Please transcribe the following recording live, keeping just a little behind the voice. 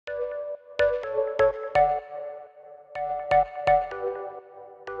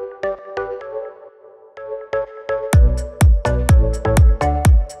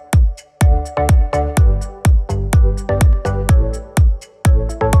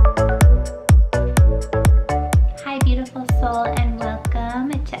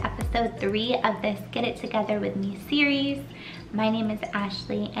3 of this Get It Together With Me series. My name is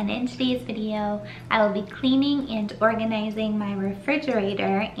Ashley, and in today's video, I will be cleaning and organizing my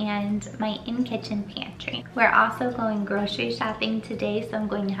refrigerator and my in-kitchen pantry. We're also going grocery shopping today, so I'm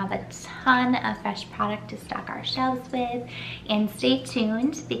going to have a ton of fresh product to stock our shelves with. And stay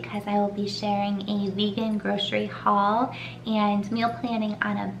tuned because I will be sharing a vegan grocery haul and meal planning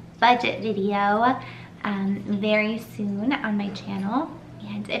on a budget video very soon on my channel.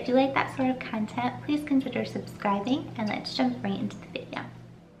 And if you like that sort of content, please consider subscribing, and let's jump right into the video.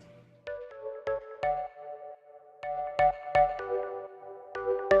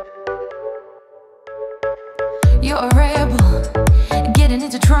 You're a rebel, getting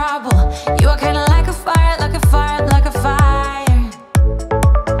into trouble. You are kinda like a fire, like a fire, like a fire.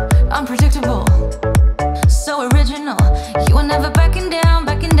 Unpredictable, so original. You are never backing down,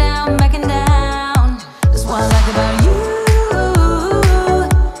 backing down, backing down. That's what I like about you.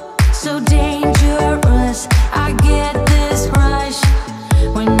 So dangerous, I get this rush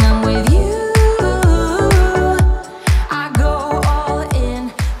when I'm with you. I go all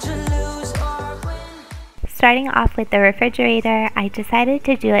in to lose or win. Starting off with the refrigerator, I decided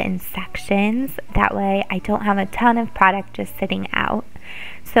to do it in sections. That way I don't have a ton of product just sitting out.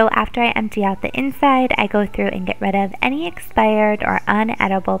 So after I empty out the inside, I go through and get rid of any expired or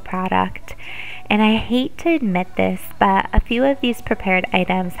unedible product. And I hate to admit this, but a few of these prepared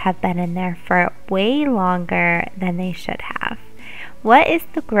items have been in there for way longer than they should have. What is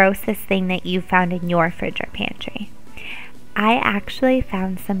the grossest thing that you found in your fridge or pantry? I actually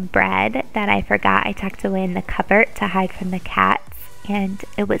found some bread that I forgot I tucked away in the cupboard to hide from the cats, and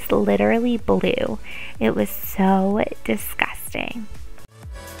it was literally blue. It was so disgusting.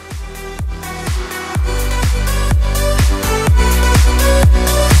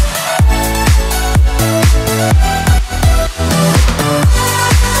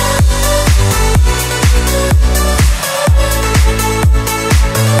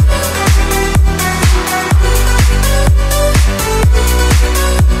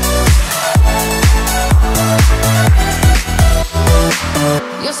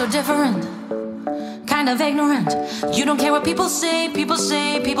 You're so different, kind of ignorant. You don't care what people say, people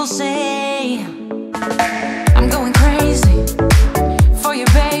say, people say. I'm going crazy for you,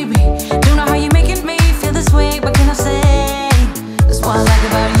 baby. Don't know how you're making me feel this way. What can I say? That's what I like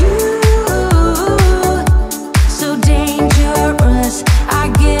about you. So dangerous, I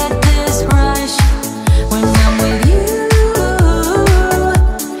get this rush when I'm with you.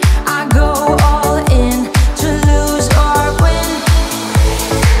 I go all in to lose or win.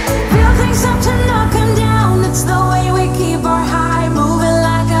 Real things up to knock 'em down. It's the way we keep our high, moving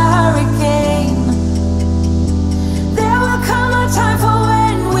like a hurricane. There will come a time for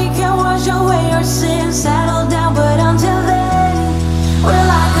when we can wash away our sins, settle down, but until then, we're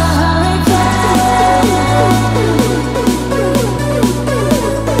like a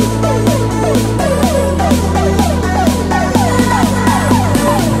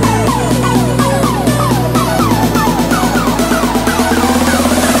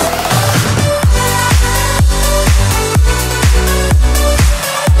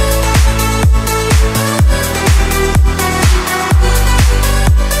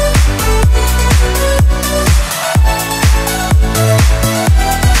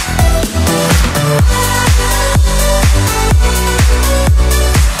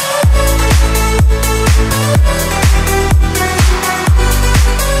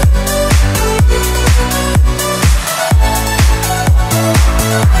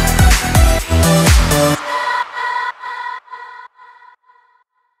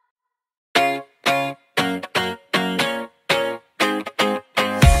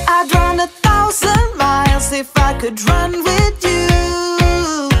if I could run with you.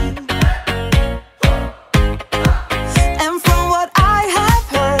 And from what I have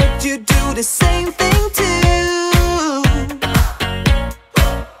heard, you do the same thing too.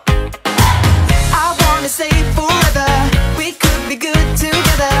 I wanna say forever, we could be good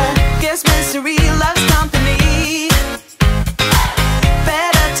together. Guess misery loves company.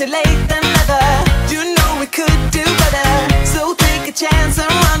 Better too late than never. You know we could do better. So take a chance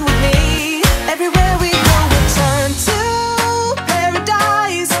and run with me. Everywhere we go, we turn to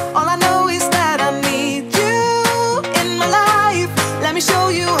paradise. All I know is that I need you in my life. Let me show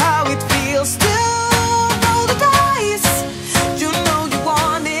you how it feels to roll the dice. You know you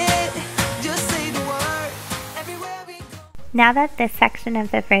want it, just say the word. Everywhere we go. Now that this section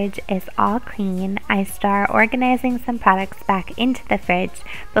of the fridge is all clean, I start organizing some products back into the fridge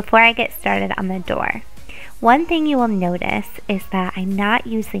before I get started on the door. One thing you will notice is that I'm not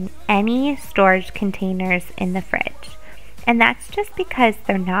using any storage containers in the fridge. and that's just because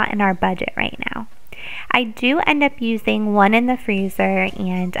they're not in our budget right now. I do end up using one in the freezer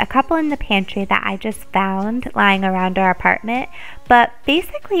and a couple in the pantry that I just found lying around our apartment, but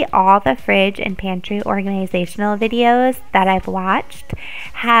basically all the fridge and pantry organizational videos that I've watched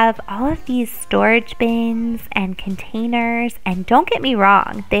have all of these storage bins and containers, and don't get me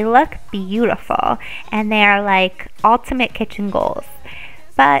wrong, they look beautiful and they are like ultimate kitchen goals,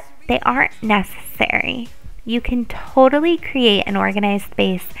 but they aren't necessary. You can totally create an organized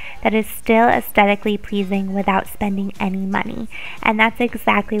space that is still aesthetically pleasing without spending any money, and that's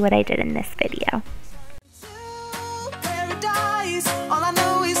exactly what I did in this video. Paradise. All I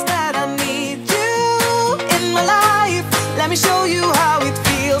know is that I need you in my life. Let me show you how it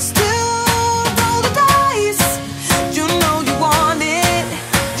feels to roll the dice. You know you want it,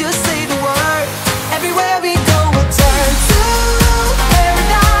 just say the word. Everywhere we go we'll turn to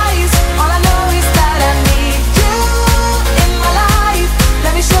paradise. All I know is that I need you in my life.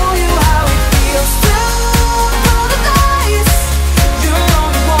 Let me show you how it feels to roll the dice. You know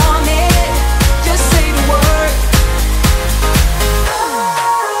you want it, just say the word.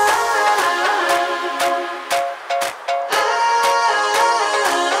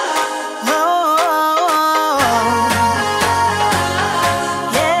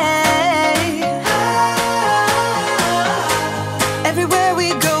 Everywhere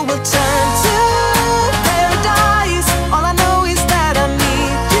we go we'll turn to paradise. All I know is that I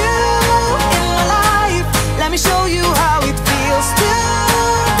need you in my life. Let me show you how it feels to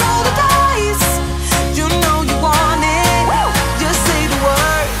roll the dice. You know you want it, just say the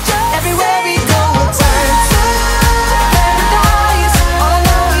word. Everywhere we go we'll turn to paradise. All I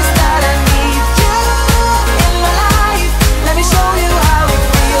know is that I need you in my life. Let me show you how it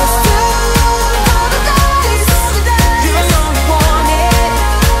feels to roll the dice. You know you want it,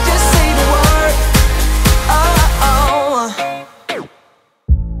 just say the word. Oh.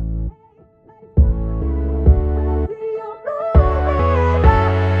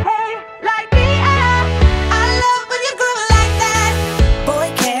 Hey, like me, I love when you groove like that. Boy,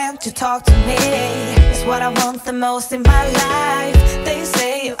 can't you talk to me? It's what I want the most in my life. They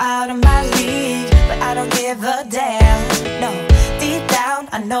say you're out of my league, but I don't give a damn. No, deep down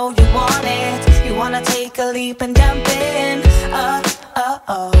I know you want it. You wanna take a leap and jump in.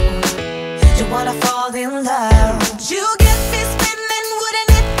 You wanna fall in love. You get me spinning,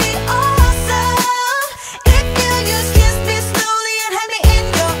 wouldn't it be awesome if you just kiss me slowly and had me in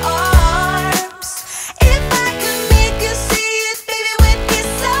your arms? If I could make you see it, baby, with me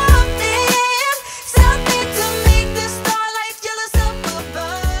something to make the starlight jealous up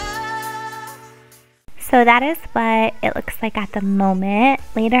above. So that is what it looks like at the moment.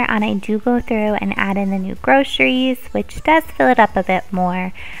 Later on I do go through and add in the new groceries, which does fill it up a bit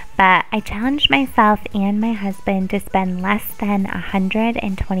more, but I challenged myself and my husband to spend less than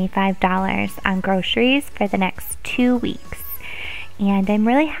 $125 on groceries for the next 2 weeks. And I'm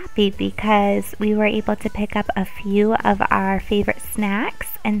really happy because we were able to pick up a few of our favorite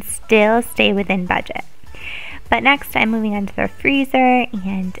snacks and still stay within budget. But next I'm moving on to the freezer,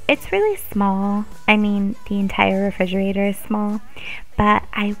 and it's really small. I mean, the entire refrigerator is small, but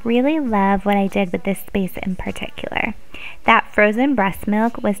I really love what I did with this space in particular. That frozen breast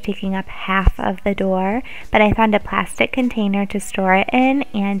milk was taking up half of the door, but I found a plastic container to store it in,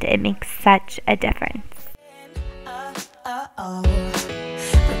 and it makes such a difference.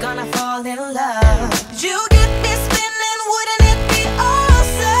 We're gonna fall in love. You get me spinning, wouldn't it be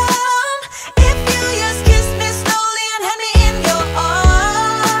awesome if you just kiss me slowly and had me in your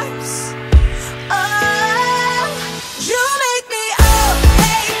arms? Oh, you make me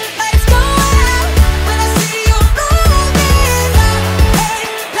hey, lights go out when I see you moving. Hey,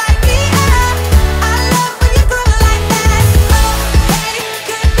 like me I love when you groove like that. Hey,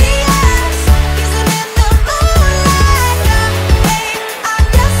 could be us kissing in the moonlight. Hey, I'm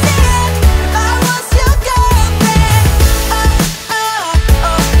just saying, if I was your girlfriend.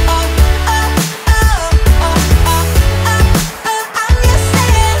 I'm just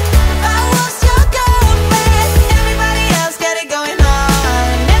saying, if I was your girlfriend. Everybody else got it going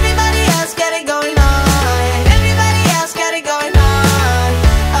on. Everybody else got it going on. Everybody else got it going on.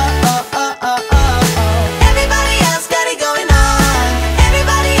 Everybody else got it going on.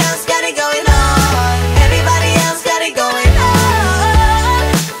 Everybody else got it going on. Everybody else got it going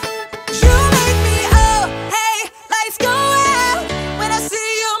on. You make me hey, lights go out when I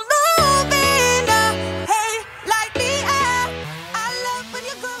see you moving. Hey, like me I love when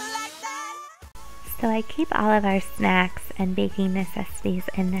you groove like that. So I keep all of our snacks and baking necessities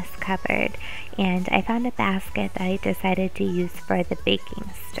in this cupboard, and I found a basket that I decided to use for the baking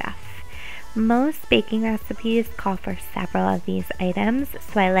stuff. Most baking recipes call for several of these items,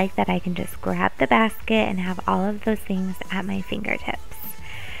 so I like that I can just grab the basket and have all of those things at my fingertips.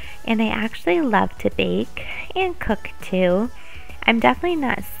 And I actually love to bake and cook too. I'm definitely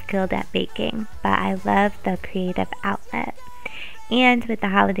not skilled at baking, but I love the creative outlet. And with the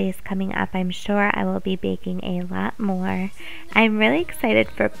holidays coming up, I'm sure I will be baking a lot more. I'm really excited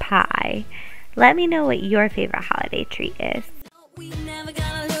for pie. Let me know what your favorite holiday treat is. We never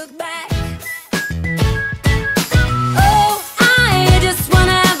gonna look back. Oh, I just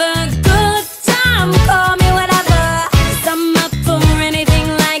wanna have a good time. Call me whatever, 'cause I'm up for anything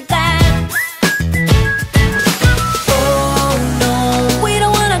like that. Oh no, we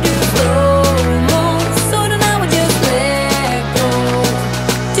don't wanna do slow-mo, so tonight we just let go.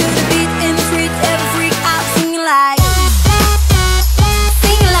 To the beat in the street, every freak out singing like,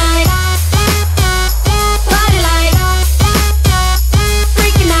 singing like, party like,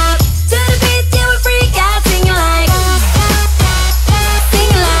 freaking out. To the beat, yeah, we freak out singing like,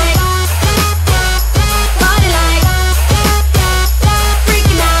 party like,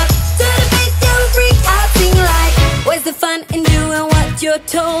 freaking out. To the beat, yeah, we freak out singing like. Where's the fun in doing what you're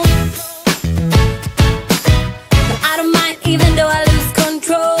told? But I don't mind even though I lose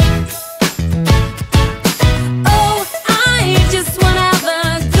control. Oh, I just wanna have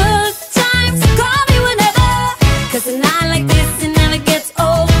a good time, so call me whenever, 'cause a night like this, it never gets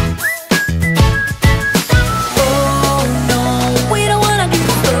old. Oh no, we don't wanna do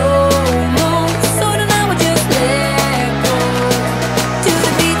slow-mo, so tonight we just let go. To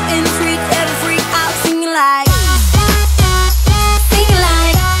the beat in the street, every freak out singing like,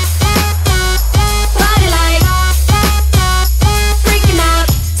 party like, freaking out.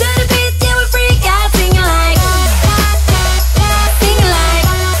 To the beat, yeah, we freak out singing like,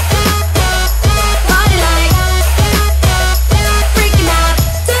 party like, freaking out.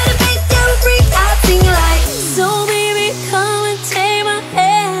 To the beat, yeah, we freak out singing like. So baby, come and take my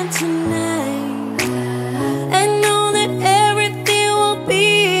hand tonight, and know that everything will be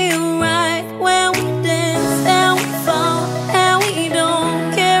alright. When we dance and we fall and we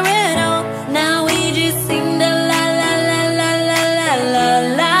don't care at all. Now we just sing the la la la la la la la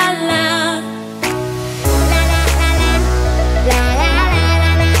la la.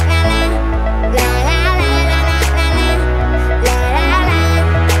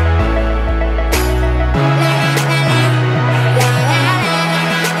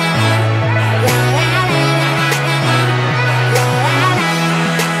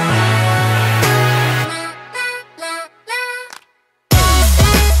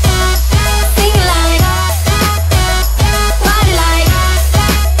 Singing like, party like,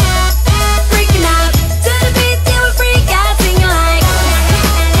 freaking out. To the beat, yeah, we freak out singing like,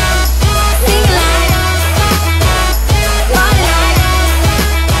 party like,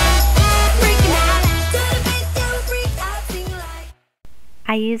 freaking out. To the beat, yeah, we freak out singing like.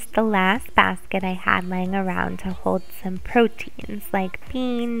 I used the last basket I had laying around to hold some proteins like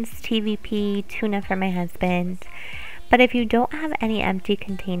beans, TVP, tuna for my husband. But if you don't have any empty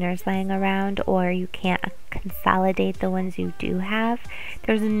containers laying around, or you can't consolidate the ones you do have,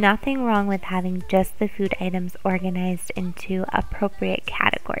 there's nothing wrong with having just the food items organized into appropriate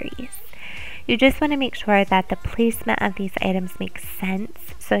categories. You just want to make sure that the placement of these items makes sense,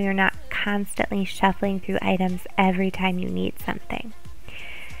 so you're not constantly shuffling through items every time you need something.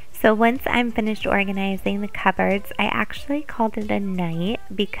 So once I'm finished organizing the cupboards, I actually called it a night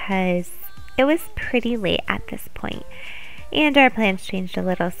because it was pretty late at this point, and our plans changed a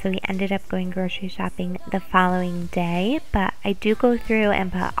little, so we ended up going grocery shopping the following day. But I do go through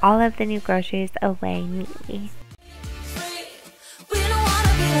and put all of the new groceries away neatly. We don't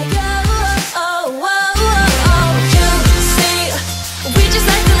wanna be like, oh, you see, we just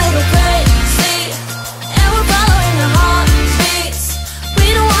act a little crazy, and we're following our heartbeats. We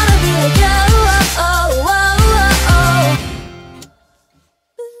don't wanna be like,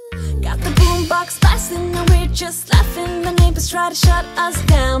 got the boombox blasting and we're just laughing. The neighbors try to shut us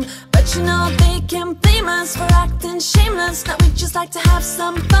down, but you know they can blame us for acting shameless. Now we just like to have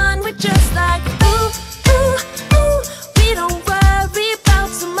some fun. We're just like, ooh, ooh, ooh. We don't worry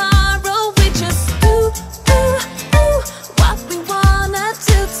about tomorrow. We just ooh, ooh, ooh. What we wanna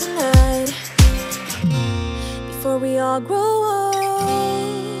do tonight, before we all grow old.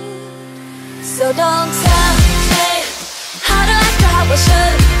 So don't tell me how to act or how I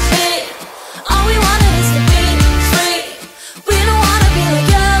should be. All we wanted is to be free. We don't wanna be like,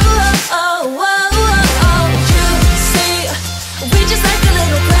 you see, we just act a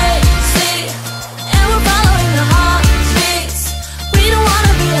little crazy, and we're following the heartbeats. We don't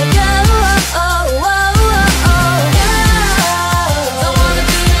wanna be like, don't wanna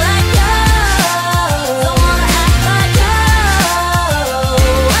be like,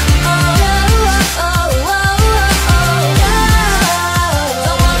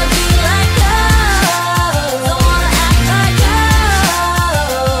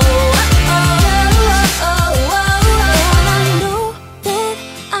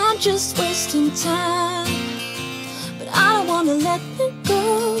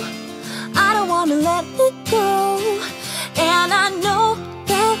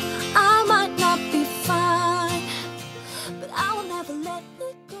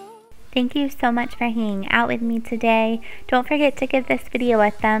 Thank you so much for hanging out with me today. Don't forget to give this video a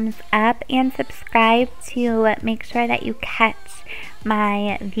thumbs up and subscribe to make sure that you catch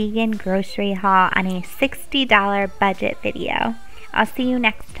my vegan grocery haul on a $60 budget video. I'll see you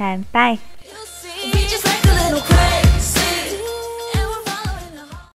next time. Bye.